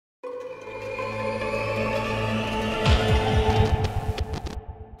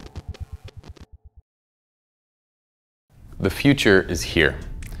The future is here,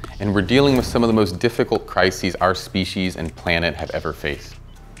 and we're dealing with some of the most difficult crises our species and planet have ever faced.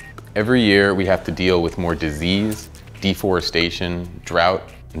 Every year, we have to deal with more disease, deforestation, drought,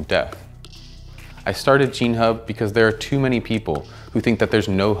 and death. I started GeneHub because there are too many people who think that there's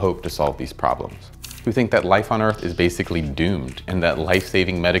no hope to solve these problems, who think that life on Earth is basically doomed and that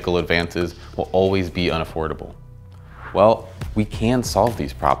life-saving medical advances will always be unaffordable. Well, we can solve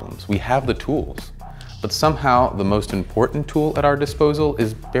these problems. We have the tools. But somehow, the most important tool at our disposal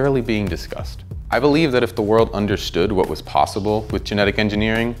is barely being discussed. I believe that if the world understood what was possible with genetic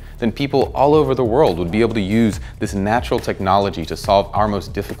engineering, then people all over the world would be able to use this natural technology to solve our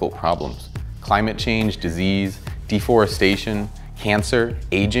most difficult problems: climate change, disease, deforestation, cancer,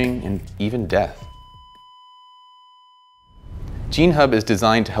 aging, and even death. GeneHub is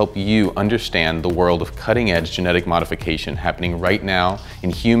designed to help you understand the world of cutting-edge genetic modification happening right now in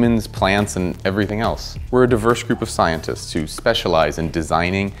humans, plants, and everything else. We're a diverse group of scientists who specialize in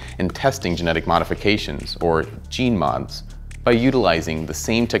designing and testing genetic modifications, or gene mods, by utilizing the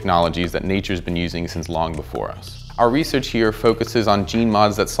same technologies that nature's been using since long before us. Our research here focuses on gene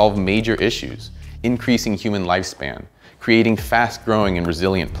mods that solve major issues: increasing human lifespan, creating fast-growing and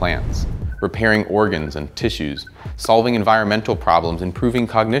resilient plants, repairing organs and tissues, solving environmental problems, improving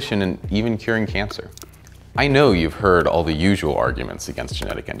cognition, and even curing cancer. I know you've heard all the usual arguments against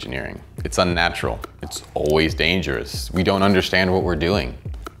genetic engineering. It's unnatural. It's always dangerous. We don't understand what we're doing.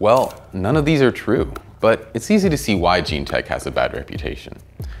 Well, none of these are true, but it's easy to see why gene tech has a bad reputation.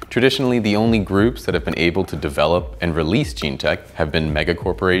 Traditionally, the only groups that have been able to develop and release gene tech have been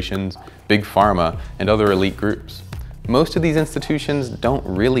megacorporations, big pharma, and other elite groups. Most of these institutions don't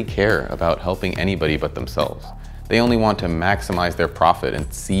really care about helping anybody but themselves. They only want to maximize their profit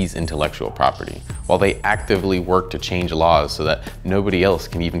and seize intellectual property, while they actively work to change laws so that nobody else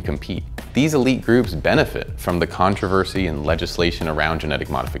can even compete. These elite groups benefit from the controversy and legislation around genetic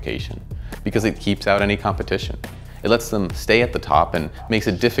modification because it keeps out any competition. It lets them stay at the top and makes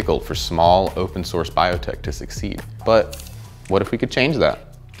it difficult for small, open-source biotech to succeed. But what if we could change that?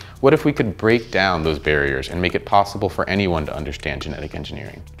 What if we could break down those barriers and make it possible for anyone to understand genetic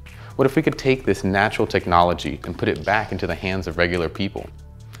engineering? What if we could take this natural technology and put it back into the hands of regular people?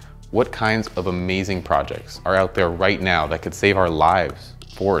 What kinds of amazing projects are out there right now that could save our lives,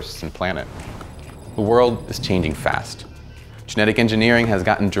 forests, and planet? The world is changing fast. Genetic engineering has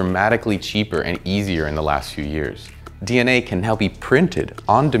gotten dramatically cheaper and easier in the last few years. DNA can now be printed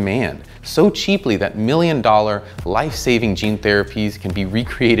on demand so cheaply that million-dollar, life-saving gene therapies can be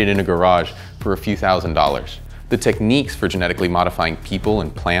recreated in a garage for a few $1,000s. The techniques for genetically modifying people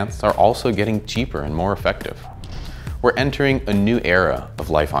and plants are also getting cheaper and more effective. We're entering a new era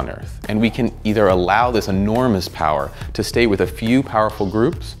of life on Earth, and we can either allow this enormous power to stay with a few powerful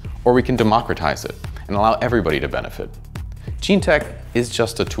groups, or we can democratize it and allow everybody to benefit. Gene tech is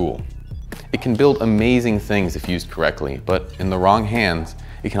just a tool. It can build amazing things if used correctly, but in the wrong hands,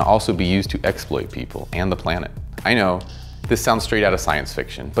 it can also be used to exploit people and the planet. I know, this sounds straight out of science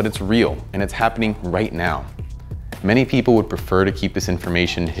fiction, but it's real and it's happening right now. Many people would prefer to keep this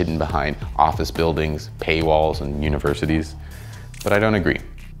information hidden behind office buildings, paywalls, and universities, but I don't agree.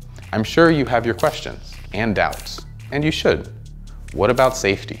 I'm sure you have your questions and doubts, and you should. What about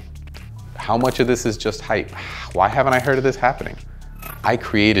safety? How much of this is just hype? Why haven't I heard of this happening? I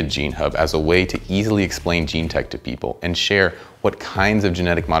created GeneHub as a way to easily explain gene tech to people and share what kinds of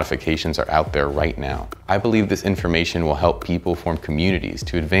genetic modifications are out there right now. I believe this information will help people form communities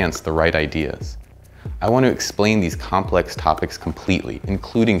to advance the right ideas. I want to explain these complex topics completely,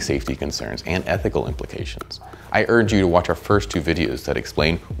 including safety concerns and ethical implications. I urge you to watch our first two videos that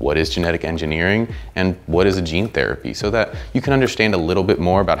explain what is genetic engineering and what is a gene therapy so that you can understand a little bit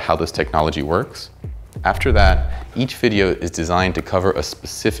more about how this technology works. After that, each video is designed to cover a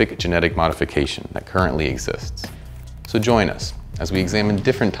specific genetic modification that currently exists. So join us as we examine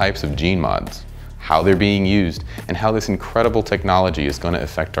different types of gene mods, how they're being used, and how this incredible technology is going to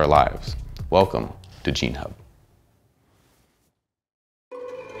affect our lives. Welcome to GeneHub.